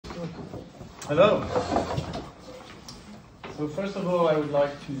Hello. So first of all, I would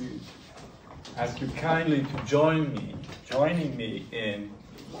like to ask you kindly to joining me in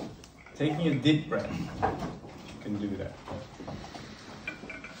taking a deep breath. If you can do that.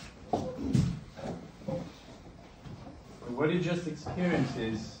 What you just experienced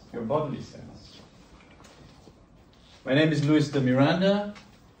is your bodily sense. My name is Luis de Miranda.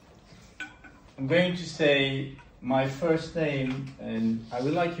 I'm going to say my first name, and I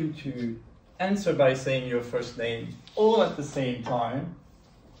would like you to answer by saying your first name all at the same time.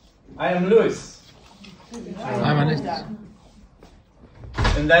 I am Luis. I'm Alex.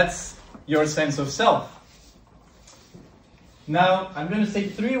 And that's your sense of self. Now, I'm going to say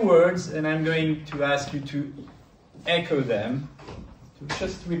 3 words, and I'm going to ask you to echo them, to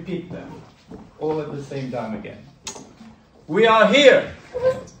just repeat them all at the same time again. We are here.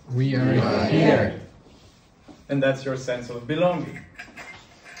 We are here. And that's your sense of belonging.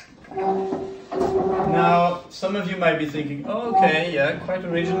 Now, some of you might be thinking, oh, okay, yeah, quite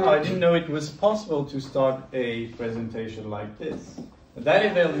original. I didn't know it was possible to start a presentation like this. But that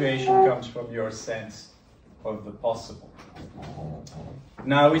evaluation comes from your sense of the possible.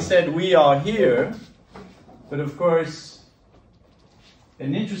 Now, we said we are here, but of course,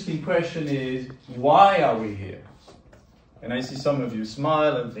 an interesting question is, why are we here? And I see some of you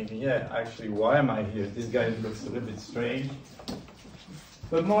smile and thinking, yeah, actually, why am I here? This guy looks a little bit strange.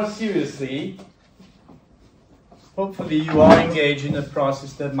 But more seriously, hopefully you are engaged in a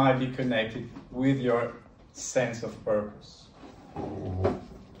process that might be connected with your sense of purpose.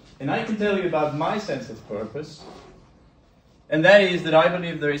 And I can tell you about my sense of purpose, and that is that I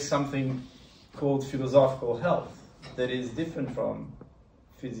believe there is something called philosophical health that is different from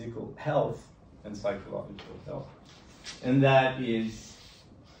physical health and psychological health. And that is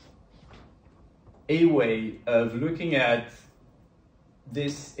a way of looking at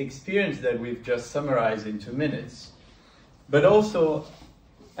this experience that we've just summarized in 2 minutes, but also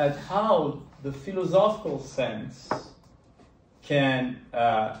at how the philosophical sense can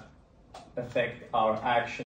affect our action.